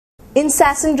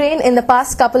Incessant rain in the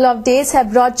past couple of days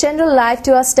have brought general life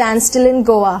to a standstill in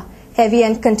Goa. Heavy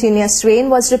and continuous rain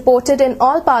was reported in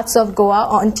all parts of Goa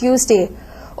on Tuesday.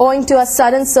 Owing to a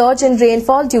sudden surge in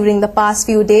rainfall during the past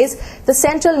few days, the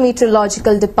Central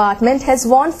Meteorological Department has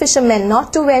warned fishermen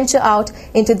not to venture out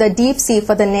into the deep sea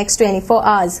for the next 24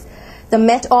 hours. The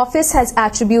Met Office has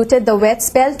attributed the wet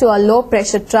spell to a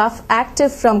low-pressure trough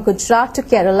active from Gujarat to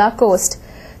Kerala coast.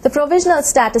 The provisional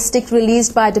statistic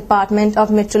released by Department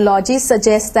of Meteorology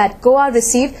suggests that Goa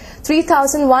received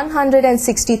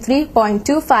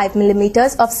 3,163.25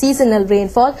 millimeters of seasonal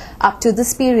rainfall up to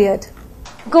this period.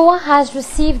 Goa has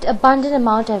received abundant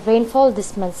amount of rainfall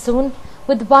this monsoon,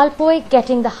 with Valpoi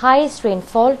getting the highest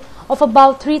rainfall of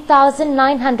about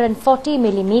 3,940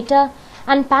 millimeter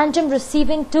and Panjim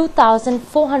receiving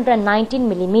 2,419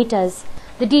 millimeters.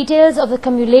 The details of the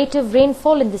cumulative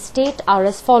rainfall in the state are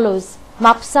as follows.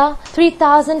 Mapsa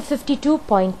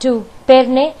 3,052.2,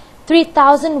 Perne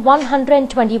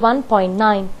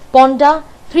 3,121.9, Ponda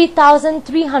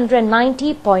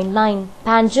 3,390.9,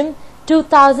 Panjim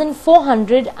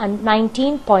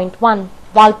 2,419.1,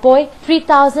 Valpoi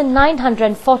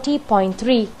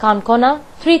 3,940.3, Kankona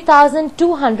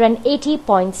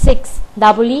 3,280.6,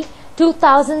 Daboli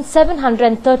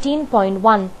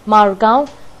 2,713.1, Margao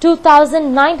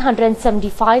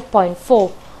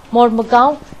 2,975.4,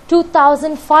 Mormugao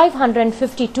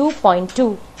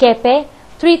 2,552.2, Kepe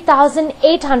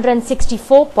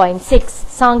 3,864.6,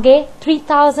 Sangay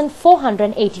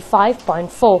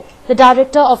 3,485.4. The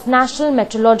Director of National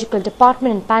Meteorological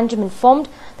Department in Panjim informed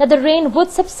that the rain would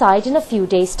subside in a few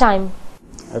days' time.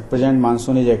 At present,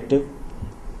 monsoon is active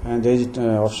and there is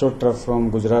offshore trough from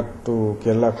Gujarat to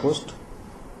Kerala coast.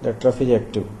 That trough is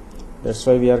active. That's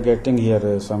why we are getting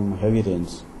here some heavy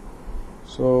rains.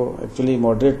 So actually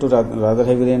moderate to rather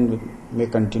heavy rain may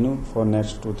continue for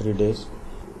next 2-3 days.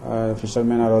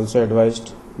 Fishermen are also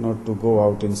advised not to go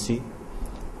out in sea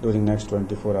during next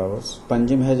 24 hours.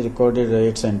 Panjim has recorded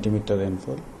 8 centimeter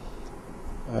rainfall.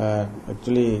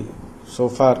 Actually so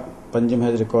far Panjim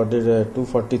has recorded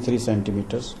 243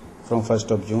 centimeters from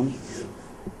 1st of June.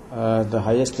 The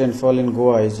highest rainfall in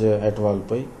Goa is at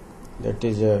Valpoi, that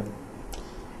is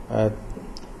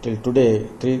till today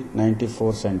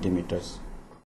 394 centimeters.